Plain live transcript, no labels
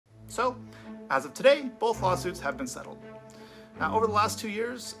So, as of today, both lawsuits have been settled. Now, over the last 2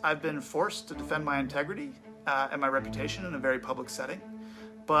 years, I've been forced to defend my integrity and my reputation in a very public setting,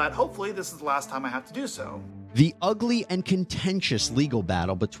 but hopefully this is the last time I have to do so. The ugly and contentious legal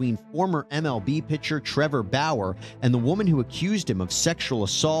battle between former MLB pitcher Trevor Bauer and the woman who accused him of sexual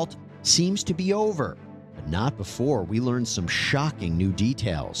assault seems to be over, but not before we learn some shocking new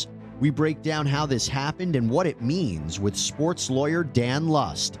details. We break down how this happened and what it means with sports lawyer Dan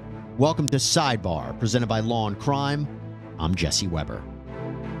Lust. Welcome to Sidebar, presented by Law&Crime. I'm Jesse Weber.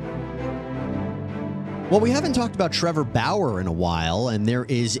 Well, we haven't talked about Trevor Bauer in a while, and there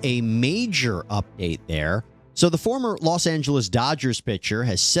is a major update there. So the former Los Angeles Dodgers pitcher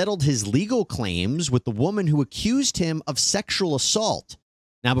has settled his legal claims with the woman who accused him of sexual assault.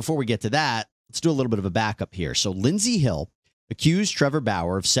 Now, before we get to that, let's do a little bit of a backup here. So Lindsey Hill accused Trevor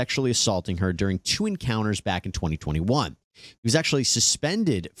Bauer of sexually assaulting her during 2 encounters back in 2021. He was actually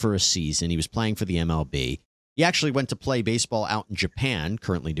suspended for a season. He was playing for the MLB. He actually went to play baseball out in Japan,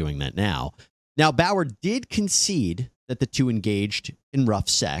 currently doing that now. Now, Bauer did concede that the two engaged in rough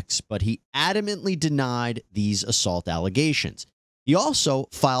sex, but he adamantly denied these assault allegations. He also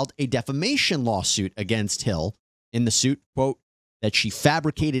filed a defamation lawsuit against Hill. In the suit, quote, that she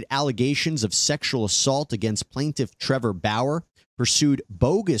fabricated allegations of sexual assault against plaintiff Trevor Bauer, pursued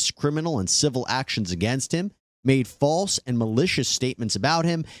bogus criminal and civil actions against him, made false and malicious statements about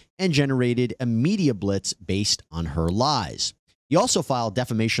him, and generated a media blitz based on her lies. He also filed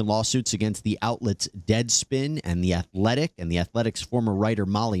defamation lawsuits against the outlets Deadspin and The Athletic, and The Athletic's former writer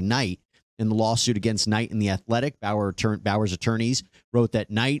Molly Knight. In the lawsuit against Knight and The Athletic, Bauer's attorneys wrote that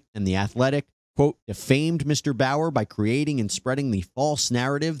Knight and The Athletic, quote, defamed Mr. Bauer by creating and spreading the false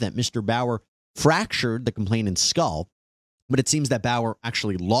narrative that Mr. Bauer fractured the complainant's skull. But it seems that Bauer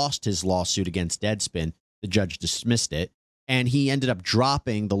actually lost his lawsuit against Deadspin. The judge dismissed it, and he ended up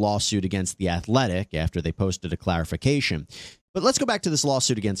dropping the lawsuit against The Athletic after they posted a clarification. But let's go back to this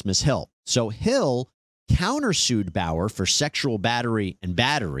lawsuit against Ms. Hill. So Hill countersued Bauer for sexual battery and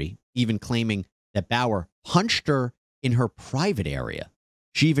battery, even claiming that Bauer punched her in her private area.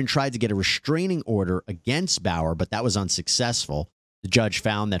 She even tried to get a restraining order against Bauer, but that was unsuccessful. The judge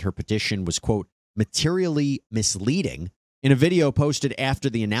found that her petition was, quote, materially misleading. In a video posted after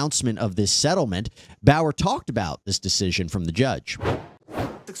the announcement of this settlement, Bauer talked about this decision from the judge.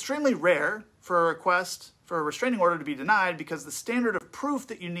 It's extremely rare for a request for a restraining order to be denied because the standard of proof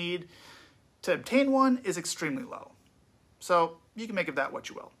that you need to obtain one is extremely low. So you can make of that what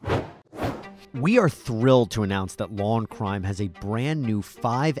you will. We are thrilled to announce that Law&Crime has a brand new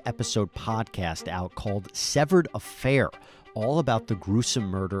 5-episode podcast out called Severed Affair, all about the gruesome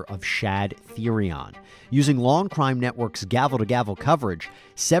murder of Shad Therion. Using Law&Crime Network's gavel-to-gavel coverage,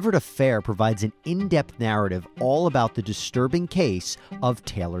 Severed Affair provides an in-depth narrative all about the disturbing case of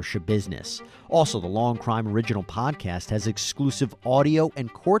Taylor Schabusiness. Also, the Law&Crime original podcast has exclusive audio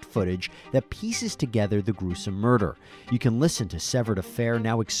and court footage that pieces together the gruesome murder. You can listen to Severed Affair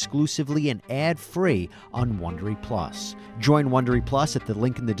now exclusively and ad-free on Wondery Plus. Join Wondery Plus at the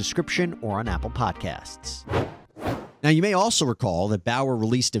link in the description or on Apple Podcasts. Now, you may also recall that Bauer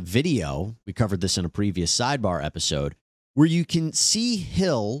released a video, we covered this in a previous Sidebar episode, where you can see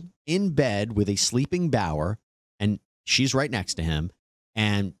Hill in bed with a sleeping Bauer, and she's right next to him,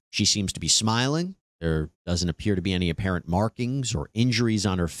 and she seems to be smiling. There doesn't appear to be any apparent markings or injuries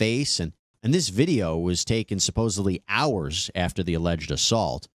on her face, and this video was taken supposedly hours after the alleged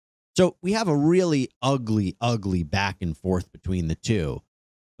assault. So we have a really ugly back and forth between the two.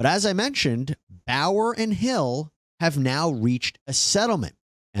 But as I mentioned, Bauer and Hill have now reached a settlement,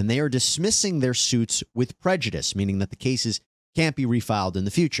 and they are dismissing their suits with prejudice, meaning that the cases can't be refiled in the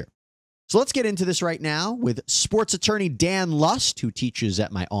future. So let's get into this right now with sports attorney Dan Lust, who teaches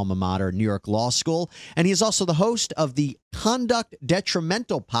at my alma mater, New York Law School, and he is also the host of the Conduct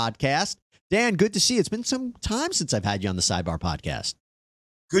Detrimental podcast. Dan, good to see you. It's been some time since I've had you on the Sidebar podcast.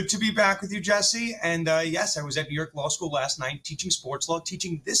 Good to be back with you, Jesse. And yes, I was at New York Law School last night teaching sports law,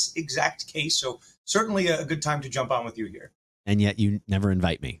 teaching this exact case. So certainly a good time to jump on with you here. And yet you never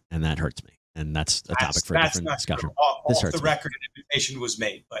invite me, and that hurts me. And that's a topic for a different discussion. Off the record, an invitation was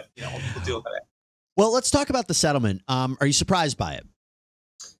made, but we'll deal with that. Well, let's talk about the settlement. Are you surprised by it?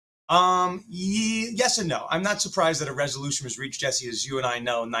 Yes and no. I'm not surprised that a resolution was reached, Jesse. As you and I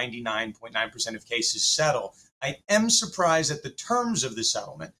know, 99.9% of cases settle. I am surprised at the terms of the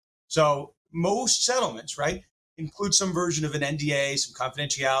settlement. So most settlements, right, include some version of an NDA, some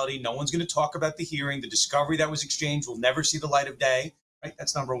confidentiality. No one's going to talk about the hearing. The discovery that was exchanged will never see the light of day, right?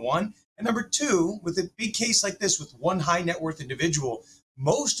 That's number one. And number two, with a big case like this, with one high net worth individual,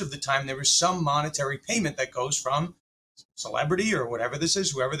 most of the time there is some monetary payment that goes from celebrity or whatever this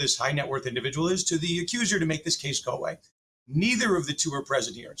is, whoever this high net worth individual is, to the accuser to make this case go away. Neither of the two are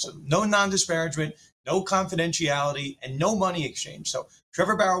present here. So no non-disparagement, no confidentiality, and no money exchange. So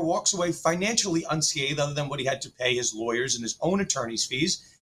Trevor Bauer walks away financially unscathed, other than what he had to pay his lawyers and his own attorney's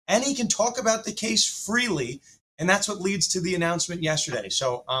fees. And he can talk about the case freely. And that's what leads to the announcement yesterday.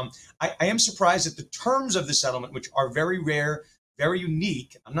 So I am surprised at the terms of the settlement, which are very rare, very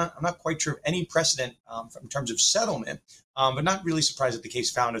unique. I'm not quite sure of any precedent in terms of settlement, but not really surprised that the case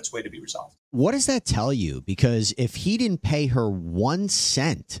found its way to be resolved. What does that tell you? Because if he didn't pay her 1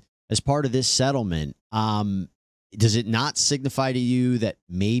 cent as part of this settlement, does it not signify to you that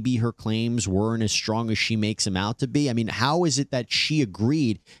maybe her claims weren't as strong as she makes them out to be? I mean, how is it that she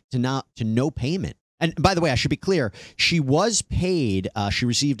agreed to no payment? And by the way, I should be clear, she was paid. She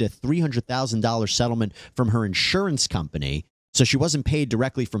received a $300,000 settlement from her insurance company. So she wasn't paid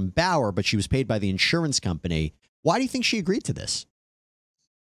directly from Bauer, but she was paid by the insurance company. Why do you think she agreed to this?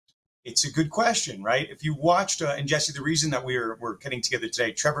 It's a good question, right? If you watched, and Jesse, the reason that we're getting together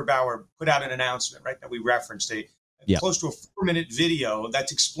today, Trevor Bauer put out an announcement, right, that we referenced, close to a 4-minute video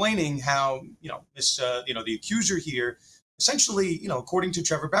that's explaining how, the accuser here, essentially, according to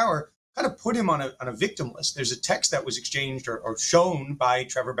Trevor Bauer, kind of put him on a victim list. There's a text that was exchanged or shown by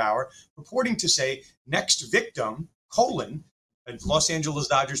Trevor Bauer purporting to say, next victim, a Los Angeles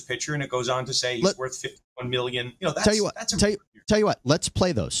Dodgers pitcher, and it goes on to say he's worth $51 million. Tell you what, let's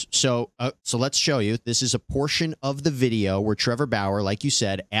play those. So let's show you. This is a portion of the video where Trevor Bauer, like you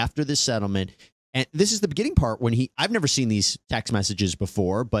said, after the settlement, and this is the beginning part when I've never seen these text messages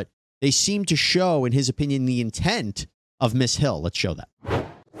before, but they seem to show, in his opinion, the intent of Miss Hill. Let's show that.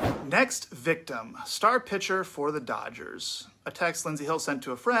 Next victim, star pitcher for the Dodgers. A text Lindsey Hill sent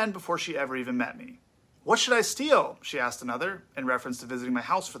to a friend before she ever even met me. What should I steal? She asked another, in reference to visiting my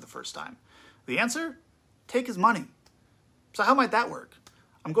house for the first time. The answer? Take his money. So how might that work?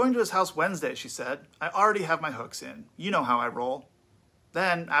 I'm going to his house Wednesday, she said. I already have my hooks in. You know how I roll.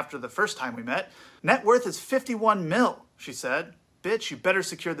 Then, after the first time we met, net worth is 51 mil, she said. Bitch, you better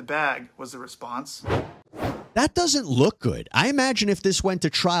secure the bag, was the response. That doesn't look good. I imagine if this went to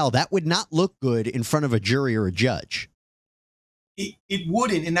trial, that would not look good in front of a jury or a judge. It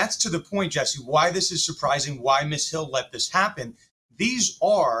wouldn't, and that's to the point, Jesse, why this is surprising, why Miss Hill let this happen. These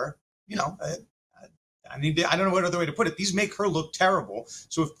are, I don't know what other way to put it. These make her look terrible.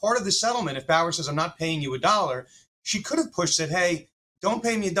 So if part of the settlement, if Bauer says, I'm not paying you $1, she could have pushed, said, hey, don't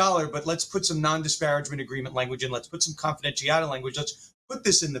pay me $1, but let's put some non-disparagement agreement language in. Let's put some confidentiality language. Let's put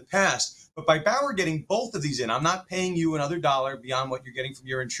this in the past. But by Bauer getting both of these in, I'm not paying you another dollar beyond what you're getting from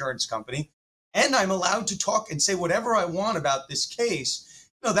your insurance company, and I'm allowed to talk and say whatever I want about this case.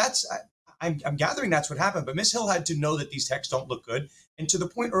 I'm gathering that's what happened. But Ms. Hill had to know that these texts don't look good. And to the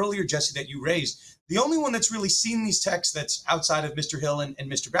point earlier, Jesse, that you raised, the only one that's really seen these texts that's outside of Mr. Hill and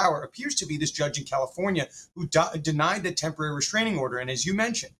Mr. Bauer appears to be this judge in California who denied the temporary restraining order. And as you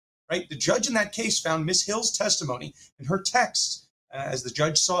mentioned, right, the judge in that case found Ms. Hill's testimony and her texts, as the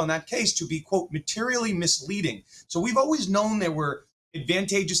judge saw in that case, to be, quote, materially misleading. So we've always known there were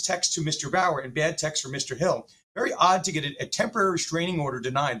advantageous texts to Mr. Bauer and bad texts for Mr. Hill. Very odd to get a temporary restraining order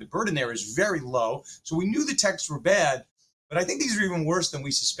denied. The burden there is very low. So we knew the texts were bad, but I think these are even worse than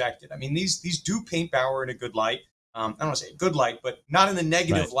we suspected. I mean, these do paint Bauer in a good light. I don't want to say a good light, but not in the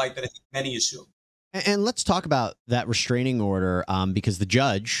negative light that I think many assume. And let's talk about that restraining order, because the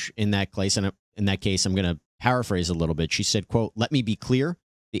judge in that case, I'm going to paraphrase a little bit. She said, quote, let me be clear.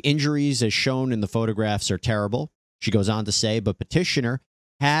 The injuries as shown in the photographs are terrible. She goes on to say, but petitioner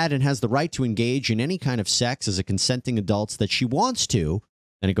had and has the right to engage in any kind of sex as a consenting adult that she wants to.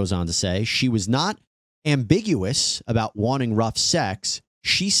 Then it goes on to say, she was not ambiguous about wanting rough sex.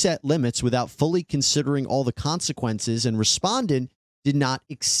 She set limits without fully considering all the consequences, and respondent did not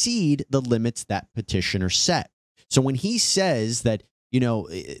exceed the limits that petitioner set. So when he says that,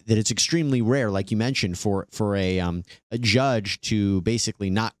 that it's extremely rare, like you mentioned, for a judge to basically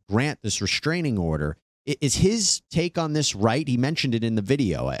not grant this restraining order, is his take on this right? He mentioned it in the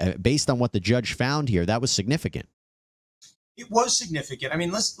video. Based on what the judge found here, that was significant. It was significant. I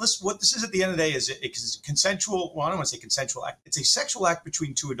mean, what this is at the end of the day is it's consensual. Well, I don't want to say consensual act. It's a sexual act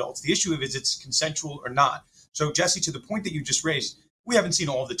between two adults. The issue of is it's consensual or not. So, Jesse, to the point that you just raised, we haven't seen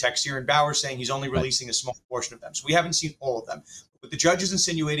all of the text here, and Bauer's saying he's only releasing a small portion of them. So we haven't seen all of them. What the judge is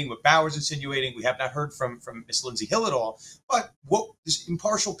insinuating, what Bauer's insinuating, we have not heard from Ms. Lindsey Hill at all. But what this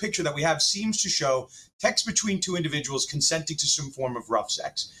impartial picture that we have seems to show text between two individuals consenting to some form of rough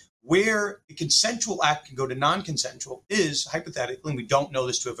sex. Where the consensual act can go to non-consensual is, hypothetically, and we don't know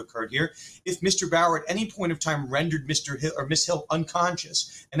this to have occurred here, if Mr. Bauer at any point of time rendered Mr. Hill or Miss Hill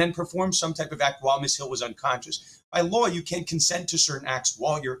unconscious and then performed some type of act while Miss Hill was unconscious. By law, you can't consent to certain acts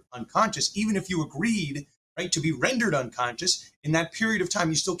while you're unconscious, even if you agreed, right, to be rendered unconscious. In that period of time,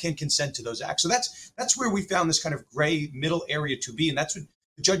 you still can't consent to those acts. So that's where we found this kind of gray middle area to be, and that's what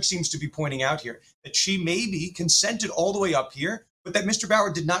the judge seems to be pointing out here, that she maybe consented all the way up here, but that Mr.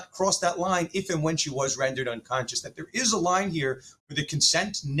 Bauer did not cross that line if and when she was rendered unconscious. That there is a line here where the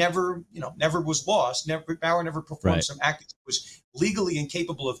consent never was lost. Bauer never performed some act that he was legally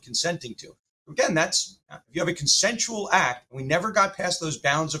incapable of consenting to. Again, that's if you have a consensual act and we never got past those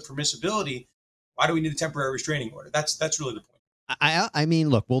bounds of permissibility, why do we need a temporary restraining order? That's really the point. I mean,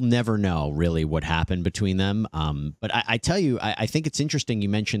 look, we'll never know really what happened between them. But I tell you, I think it's interesting you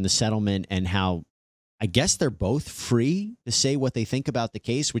mentioned the settlement and how I guess they're both free to say what they think about the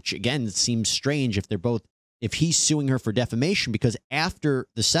case, which, again, seems strange if he's suing her for defamation, because after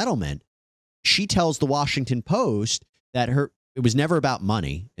the settlement, she tells the Washington Post that it was never about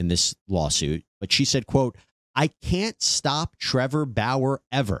money in this lawsuit, but she said, quote, "I can't stop Trevor Bauer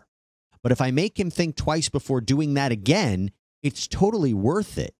ever. But if I make him think twice before doing that again, it's totally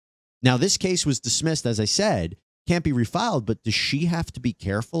worth it." Now, this case was dismissed, as I said, can't be refiled, but does she have to be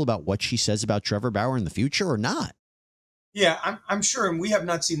careful about what she says about Trevor Bauer in the future or not? Yeah, I'm sure, and we have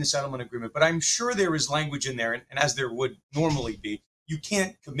not seen the settlement agreement, but I'm sure there is language in there, and as there would normally be, you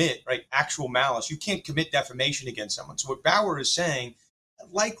can't commit, right, actual malice. You can't commit defamation against someone. So what Bauer is saying,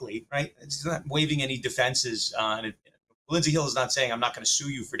 likely, right, it's not waiving any defenses. Lindsey Hill is not saying, I'm not going to sue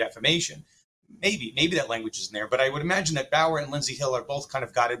you for defamation. Maybe that language is in there, but I would imagine that Bauer and Lindsey Hill are both kind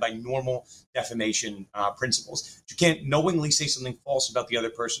of guided by normal defamation principles. You can't knowingly say something false about the other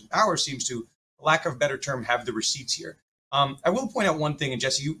person. Bauer seems to, for lack of a better term, have the receipts here. I will point out one thing, and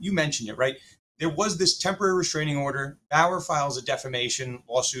Jesse, you mentioned it, right? There was this temporary restraining order. Bauer files a defamation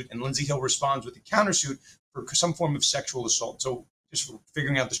lawsuit, and Lindsey Hill responds with a countersuit for some form of sexual assault. So just for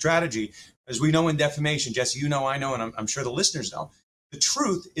figuring out the strategy, as we know in defamation, Jesse, you know, I know, and I'm sure the listeners know, the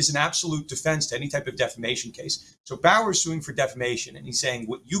truth is an absolute defense to any type of defamation case. So Bauer's suing for defamation, and he's saying,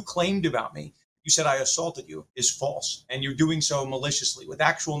 what you claimed about me, you said I assaulted you, is false. And you're doing so maliciously with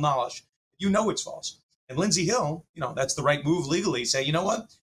actual knowledge. You know it's false. And Lindsey Hill, that's the right move legally. Say, you know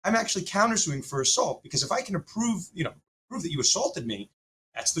what? I'm actually countersuing for assault, because if I can prove that you assaulted me,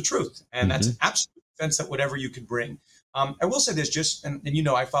 that's the truth. And that's an absolute defense that whatever you could bring. I will say this, and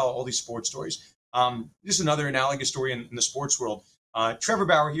I follow all these sports stories. Just another analogous story in the sports world. Trevor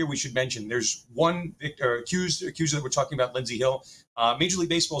Bauer here, we should mention, there's one accuser that we're talking about, Lindsey Hill. Major League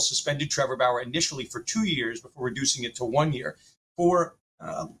Baseball suspended Trevor Bauer initially for 2 years before reducing it to 1 year for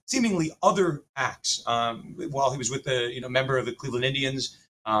seemingly other acts while he was with the member of the Cleveland Indians,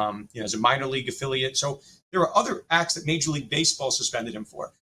 as a minor league affiliate. So there are other acts that Major League Baseball suspended him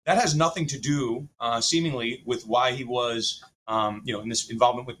for. That has nothing to do, seemingly, with why he was in this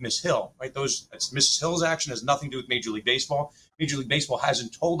involvement with Miss Hill, right? That's Mrs. Hill's action, has nothing to do with Major League Baseball. Major League Baseball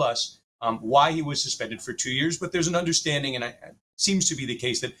hasn't told us why he was suspended for 2 years, but there's an understanding, and it seems to be the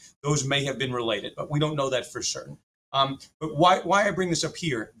case, that those may have been related, but we don't know that for certain. But why I bring this up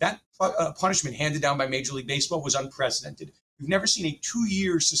here, that punishment handed down by Major League Baseball was unprecedented. We've never seen a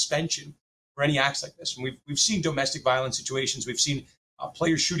 2-year suspension for any acts like this. And we've seen domestic violence situations. We've seen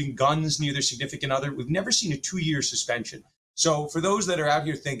players shooting guns near their significant other. We've never seen a 2-year suspension. So for those that are out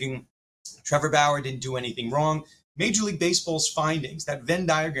here thinking Trevor Bauer didn't do anything wrong, Major League Baseball's findings, that Venn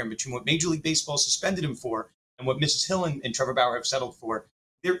diagram between what Major League Baseball suspended him for and what Mrs. Hill and Trevor Bauer have settled for,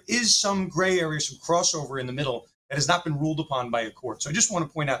 there is some gray area, some crossover in the middle that has not been ruled upon by a court. So I just want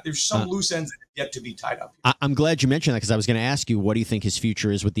to point out there's some loose ends that have yet to be tied up here. I'm glad you mentioned that, because I was going to ask you, what do you think his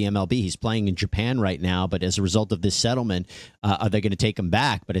future is with the MLB? He's playing in Japan right now, but as a result of this settlement, are they going to take him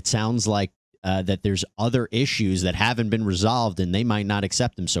back? But it sounds like that there's other issues that haven't been resolved, and they might not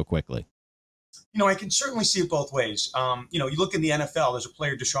accept him so quickly. I can certainly see it both ways. You look in the NFL, there's a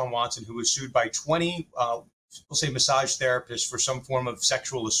player, Deshaun Watson, who was sued by 20, we'll say, massage therapists for some form of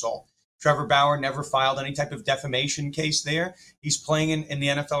sexual assault. Trevor Bauer never filed any type of defamation case there. He's playing in the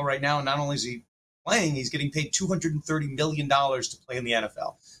NFL right now, and not only is he playing, he's getting paid $230 million to play in the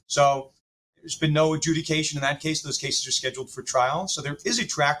NFL. So there's been no adjudication in that case. Those cases are scheduled for trial. So there is a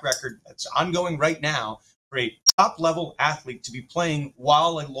track record that's ongoing right now for a top-level athlete to be playing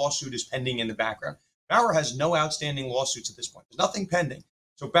while a lawsuit is pending in the background. Bauer has no outstanding lawsuits at this point. There's nothing pending.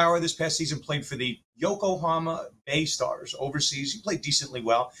 So Bauer this past season played for the Yokohama Bay Stars overseas. He played decently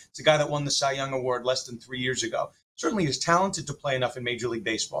well. It's a guy that won the Cy Young Award less than 3 years ago. Certainly is talented to play enough in Major League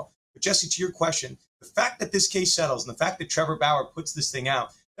Baseball. But Jesse, to your question, the fact that this case settles and the fact that Trevor Bauer puts this thing out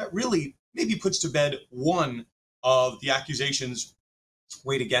that really maybe puts to bed one of the accusations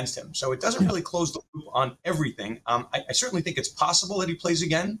weighed against him. So it doesn't really close the loop on everything. I certainly think it's possible that he plays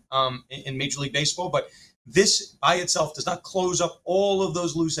again in Major League Baseball, but this by itself does not close up all of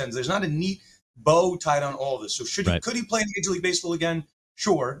those loose ends. There's not a neat bow tied on all of this. So could he play in Major League Baseball again?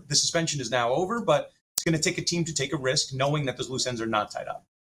 Sure. The suspension is now over, but it's going to take a team to take a risk knowing that those loose ends are not tied up.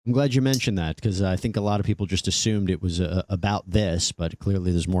 I'm glad you mentioned that because I think a lot of people just assumed it was about this, but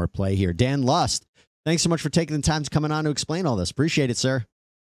clearly there's more at play here. Dan Lust, thanks so much for taking the time to come on to explain all this. Appreciate it, sir.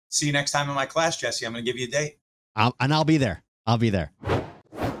 See you next time in my class, Jesse. I'm going to give you a date. And I'll be there. I'll be there.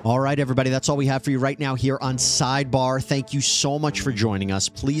 All right, everybody. That's all we have for you right now here on Sidebar. Thank you so much for joining us.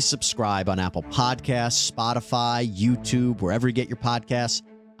 Please subscribe on Apple Podcasts, Spotify, YouTube, wherever you get your podcasts.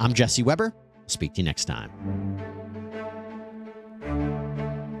 I'm Jesse Weber. Speak to you next time.